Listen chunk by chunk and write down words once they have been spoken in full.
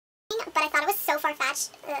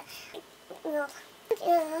attached.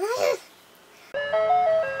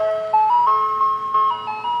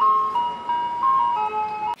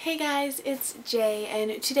 Hey guys, it's Jay,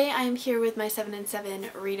 and today I am here with my 7 and 7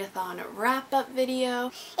 readathon wrap-up video.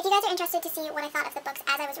 If you guys are interested to see what I thought of the books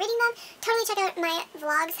as I was reading them, totally check out my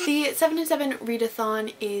vlogs. The 7 and 7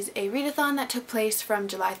 readathon is a readathon that took place from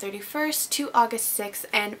July 31st to August 6th,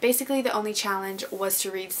 and basically the only challenge was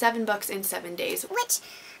to read 7 books in 7 days. Which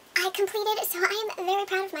I completed, so I am very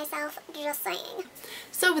proud of myself, just saying.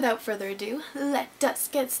 So without further ado, let us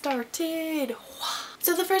get started.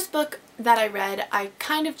 So the first book that I read, I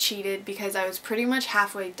kind of cheated because I was pretty much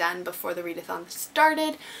halfway done before the readathon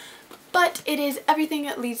started, but it is Everything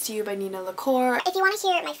That Leads to You by Nina LaCour. If you want to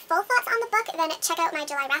hear my full thoughts on the book, then check out my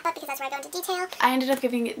July wrap-up because that's where I go into detail. I ended up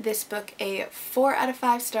giving this book a 4 out of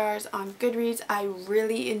 5 stars on Goodreads. I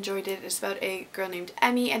really enjoyed it. It's about a girl named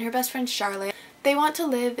Emmy and her best friend Charlotte. They want to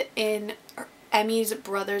live in Emmy's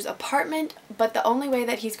brother's apartment, but the only way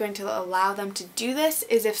that he's going to allow them to do this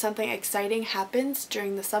is if something exciting happens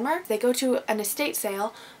during the summer. They go to an estate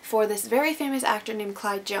sale for this very famous actor named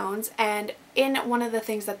Clyde Jones, and in one of the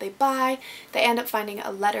things that they buy, they end up finding a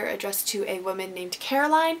letter addressed to a woman named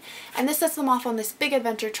Caroline, and this sets them off on this big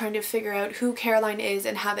adventure trying to figure out who Caroline is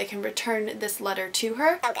and how they can return this letter to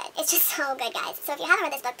her. So good. It's just so good, guys. So if you haven't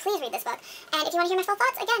read this book, please read this book. And if you want to hear my full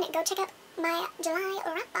thoughts, again, go check out my July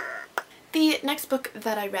wrap-up. The next book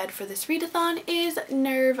that I read for this readathon is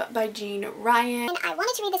Nerve by Jean Ryan. And I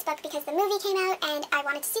wanted to read this book because the movie came out and I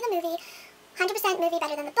wanted to see the movie. 100% movie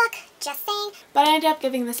better than the book, just saying. But I ended up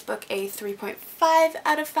giving this book a 3.5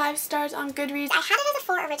 out of 5 stars on Goodreads. I had it as a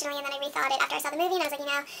 4 originally, and then I rethought it after I saw the movie, and I was like, you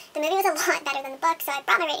know, the movie was a lot better than the book, so I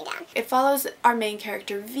brought my rating down. It follows our main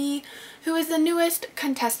character V, who is the newest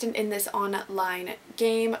contestant in this online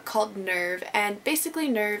game called Nerve, and basically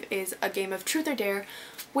Nerve is a game of truth or dare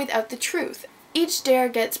without the truth. Each dare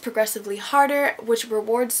gets progressively harder, which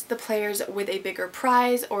rewards the players with a bigger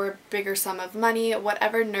prize or a bigger sum of money,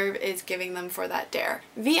 whatever Nerve is giving them for that dare.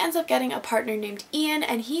 V ends up getting a partner named Ian,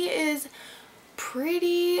 and he is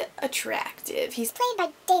pretty attractive. He's played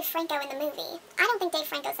by Dave Franco in the movie. I don't think Dave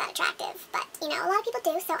Franco's that attractive, but, you know, a lot of people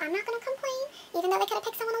do, so I'm not going to complain, even though they could have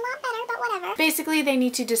picked someone a lot better, but whatever. Basically, they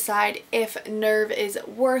need to decide if Nerve is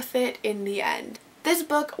worth it in the end. This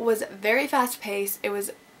book was very fast-paced. It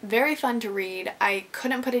was very fun to read. I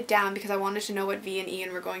couldn't put it down because I wanted to know what V and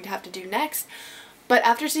Ian were going to have to do next. But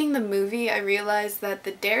after seeing the movie, I realized that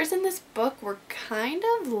the dares in this book were kind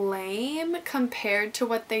of lame compared to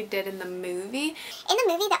what they did in the movie. In the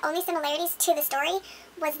movie, the only similarities to the story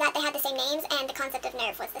was that they had the same names and the concept of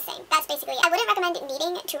Nerve was the same. That's basically it. I wouldn't recommend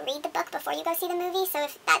needing to read the book before you go see the movie, so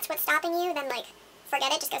if that's what's stopping you, then like,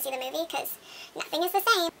 forget it, just go see the movie, because nothing is the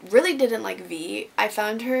same. Really didn't like V. I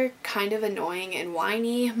found her kind of annoying and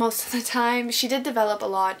whiny most of the time. She did develop a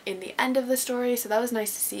lot in the end of the story, so that was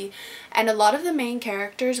nice to see. And a lot of the main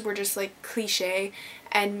characters were just like cliche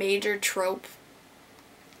and major trope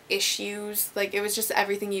issues. Like, it was just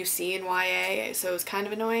everything you see in YA, so it was kind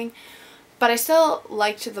of annoying. But I still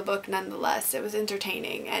liked the book nonetheless. It was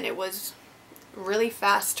entertaining and it was really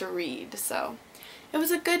fast to read, so it was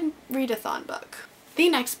a good readathon book. The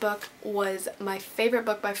next book was my favorite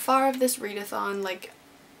book by far of this readathon. Like,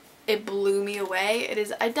 it blew me away. It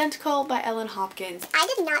is Identical by Ellen Hopkins. I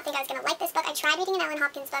did not think I was going to like this book. I tried reading an Ellen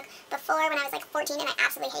Hopkins book before when I was like 14 and I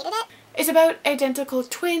absolutely hated it. It's about identical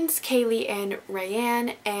twins, Kaylee and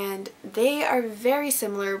Rayanne, and they are very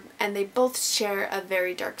similar and they both share a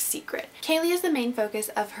very dark secret. Kaylee is the main focus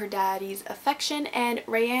of her daddy's affection, and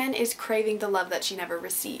Rayanne is craving the love that she never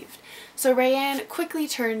received. So Rayanne quickly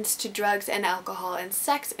turns to drugs and alcohol and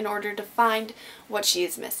sex in order to find what she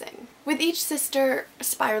is missing. With each sister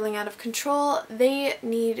spiraling out of control, they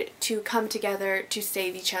need to come together to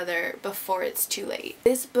save each other before it's too late.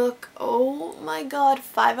 This book, oh my god,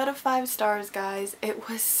 5 out of 5 stars, guys. It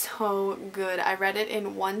was so good. I read it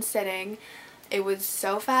in one sitting. It was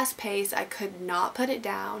so fast-paced, I could not put it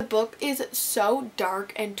down. The book is so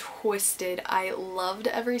dark and twisted. I loved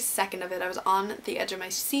every second of it. I was on the edge of my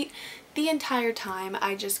seat the entire time.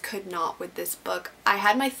 I just could not with this book. I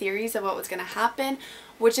had my theories of what was going to happen,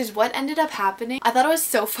 which is what ended up happening. I thought it was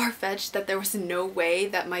so far-fetched that there was no way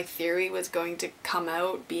that my theory was going to come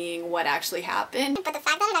out being what actually happened. But the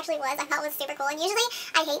fact that it actually was, I thought was super cool. And usually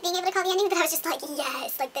I hate being able to call the ending, but I was just like,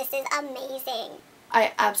 yes, like this is amazing.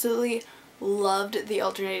 I absolutely loved the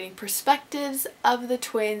alternating perspectives of the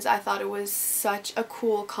twins. I thought it was such a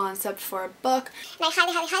cool concept for a book. And I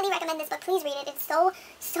highly, highly, highly recommend this book. Please read it. It's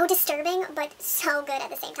so disturbing, but so good at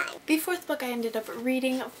the same time. The fourth book I ended up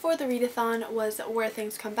reading for the readathon was Where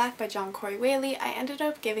Things Come Back by John Corey Whaley. I ended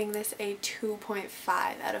up giving this a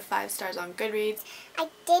 2.5 out of 5 stars on Goodreads. I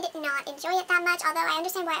did not enjoy it that much, although I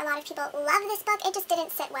understand why a lot of people love this book. It just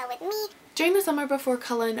didn't sit well with me. During the summer before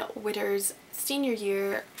Cullen Witter's senior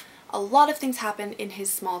year, a lot of things happen in his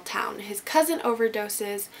small town. His cousin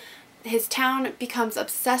overdoses, his town becomes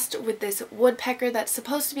obsessed with this woodpecker that's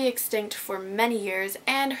supposed to be extinct for many years,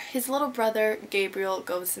 and his little brother Gabriel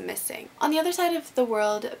goes missing. On the other side of the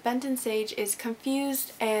world, Benton Sage is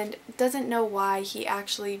confused and doesn't know why he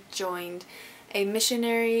actually joined a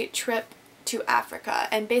missionary trip to Africa.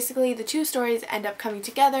 And basically the two stories end up coming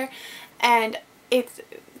together, and it's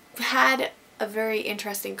had a very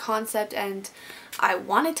interesting concept, and I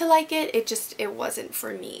wanted to like it, it wasn't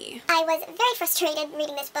for me. I was very frustrated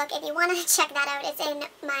reading this book. If you want to check that out, it's in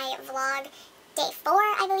my vlog day 4,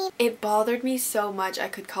 I believe. It bothered me so much I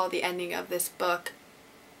could call the ending of this book.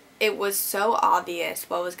 It was so obvious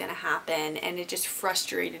what was going to happen, and it just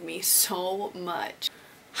frustrated me so much.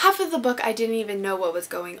 Half of the book I didn't even know what was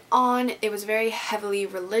going on. It was very heavily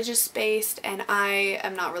religious based, and I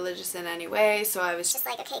am not religious in any way, so I was just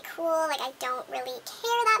like, okay, cool, like I don't really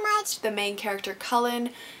care that much. The main character,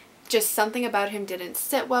 Cullen, just something about him didn't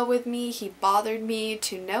sit well with me. He bothered me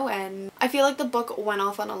to no end. I feel like the book went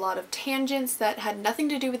off on a lot of tangents that had nothing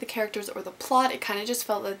to do with the characters or the plot. It kind of just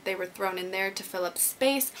felt like they were thrown in there to fill up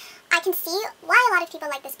space. I can see why a lot of people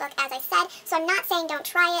like this book, as I said, so I'm not saying don't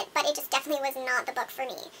try it, but it just definitely was not the book for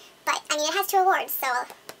me. But, I mean, it has 2 awards, so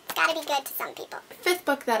it's gotta be good to some people. Fifth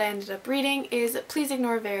book that I ended up reading is Please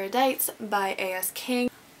Ignore Verudites by A.S. King.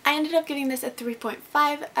 I ended up giving this a 3.5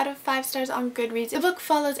 out of 5 stars on Goodreads. The book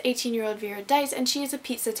follows 18-year-old Vera Dice, and she is a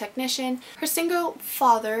pizza technician. Her single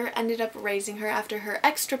father ended up raising her after her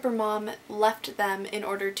ex-stripper mom left them in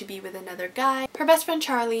order to be with another guy. Her best friend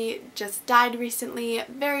Charlie just died recently,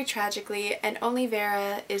 very tragically, and only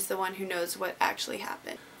Vera is the one who knows what actually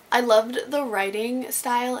happened. I loved the writing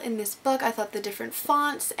style in this book. I thought the different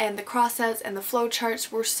fonts and the crossouts and the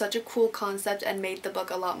flowcharts were such a cool concept and made the book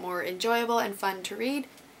a lot more enjoyable and fun to read.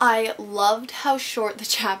 I loved how short the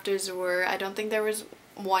chapters were. I don't think there was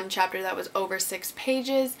one chapter that was over 6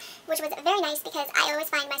 pages. Which was very nice because I always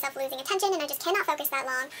find myself losing attention and I just cannot focus that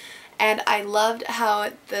long. And I loved how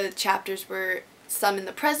the chapters were some in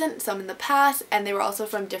the present, some in the past, and they were also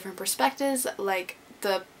from different perspectives, like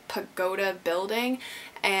the pagoda building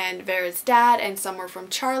and Vera's dad, and some were from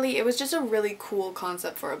Charlie. It was just a really cool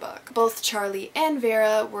concept for a book. Both Charlie and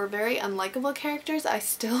Vera were very unlikable characters. I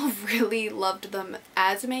still really loved them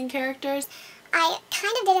as main characters. I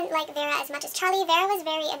kind of didn't like Vera as much as Charlie. Vera was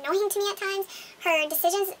very annoying to me at times. Her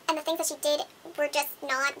decisions and the things that she did were just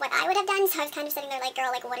not what I would have done, so I was kind of sitting there like,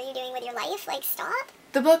 girl, like, what are you doing with your life? Like, stop.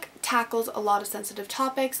 The book tackles a lot of sensitive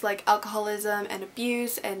topics like alcoholism and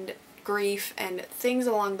abuse and grief and things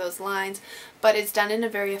along those lines, but it's done in a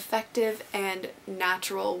very effective and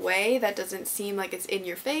natural way that doesn't seem like it's in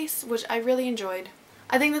your face, which I really enjoyed.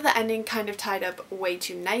 I think that the ending kind of tied up way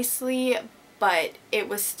too nicely, but it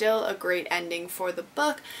was still a great ending for the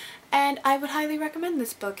book, and I would highly recommend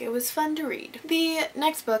this book. It was fun to read. The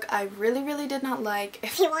next book I really did not like.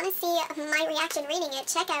 If you want to see my reaction reading it,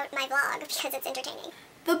 check out my vlog because it's entertaining.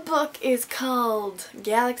 The book is called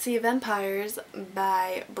Galaxy of Empires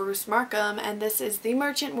by Bruce Markham, and this is The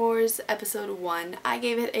Merchant Wars Episode 1. I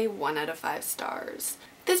gave it a 1 out of 5 stars.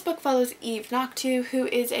 This book follows Eve Noctu, who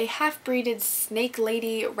is a half-breeded snake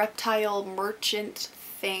lady reptile merchant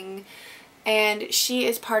thing, and she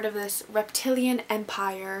is part of this reptilian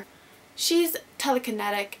empire. She's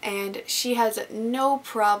telekinetic and she has no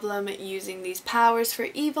problem using these powers for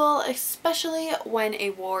evil, especially when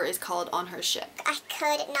a war is called on her ship. I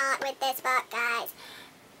could not with this book, guys.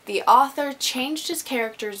 The author changed his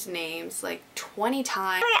characters' names like 20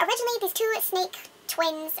 times. Originally, these 2 snake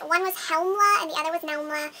twins, one was Helmla and the other was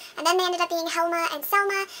Naumla, and then they ended up being Helma and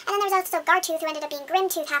Selma, and then there was also Gartooth who ended up being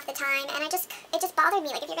Grimtooth half the time, and it just bothered me.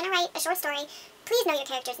 Like, if you're gonna write a short story, please know your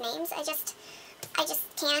characters' names. I just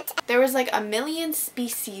can't. There was like a million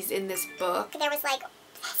species in this book. There was like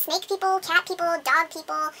snake people, cat people, dog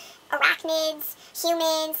people, arachnids,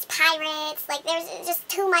 humans, pirates. Like, there's just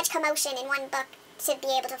too much commotion in one book to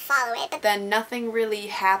be able to follow it. But then nothing really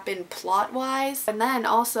happened plot-wise. And then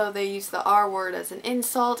also they used the R word as an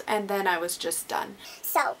insult, and then I was just done.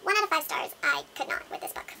 So, 1 out of 5 stars. I could not with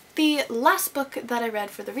this book. The last book that I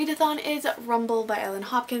read for the readathon is Rumble by Ellen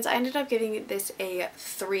Hopkins. I ended up giving this a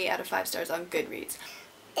 3 out of 5 stars on Goodreads.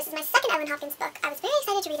 This is my second Ellen Hopkins book. I was very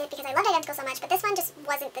excited to read it because I loved Identical so much, but this one just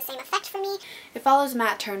wasn't the same effect for me. It follows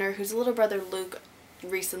Matt Turner, whose little brother Luke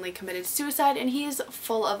recently committed suicide, and he is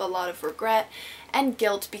full of a lot of regret and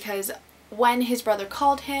guilt because when his brother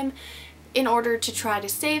called him in order to try to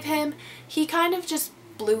save him, he kind of just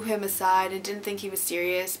blew him aside and didn't think he was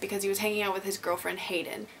serious because he was hanging out with his girlfriend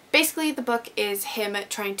Hayden. Basically, the book is him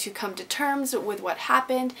trying to come to terms with what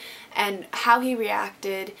happened and how he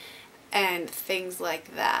reacted and things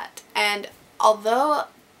like that. And although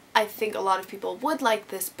I think a lot of people would like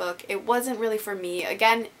this book, it wasn't really for me.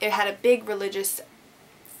 Again, it had a big religious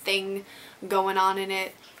thing going on in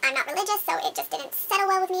it. I'm not religious, so it just didn't settle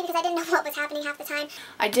well with me because I didn't know what was happening half the time.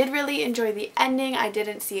 I did really enjoy the ending. I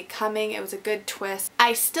didn't see it coming. It was a good twist.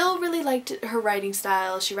 I still really liked her writing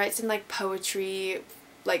style. She writes in like poetry,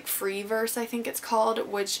 like free verse I think it's called,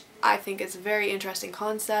 which I think is a very interesting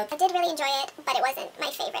concept. I did really enjoy it, but it wasn't my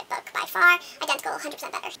favorite book by far. Identical,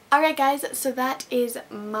 100% better. Alright guys, so that is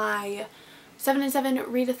my 7 and 7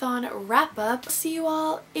 readathon wrap up. See you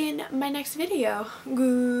all in my next video.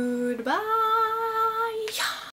 Goodbye!